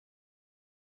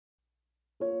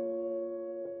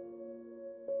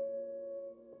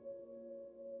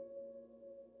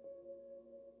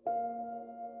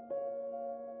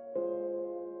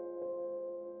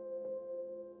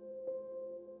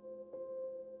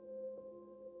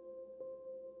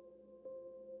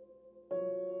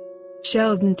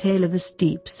Sheldon Taylor, the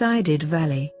steep-sided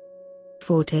valley.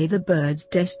 Forte, the bird's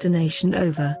destination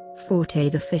over, forte,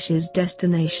 the fish's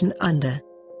destination under.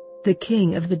 The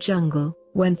king of the jungle,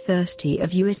 when thirsty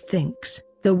of you it thinks,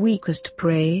 the weakest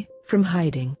prey, from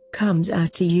hiding, comes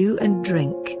out to you and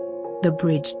drink. The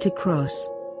bridge to cross,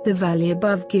 the valley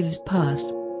above gives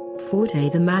pass. Forte,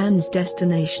 the man's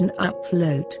destination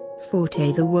upfloat,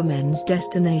 forte, the woman's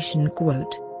destination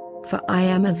quote. For I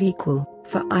am of equal,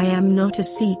 for I am not a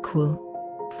sequel.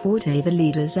 Forte, the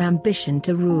leader's ambition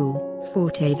to rule,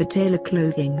 forte, the tailor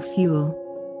clothing fuel.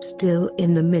 Still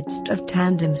in the midst of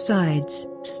tandem sides,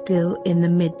 still in the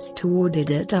midst toward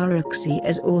it at Uruxy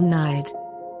as all night.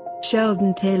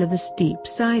 Sheldon Taylor, the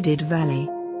steep-sided valley.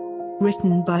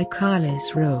 Written by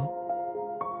Carlis Rowe.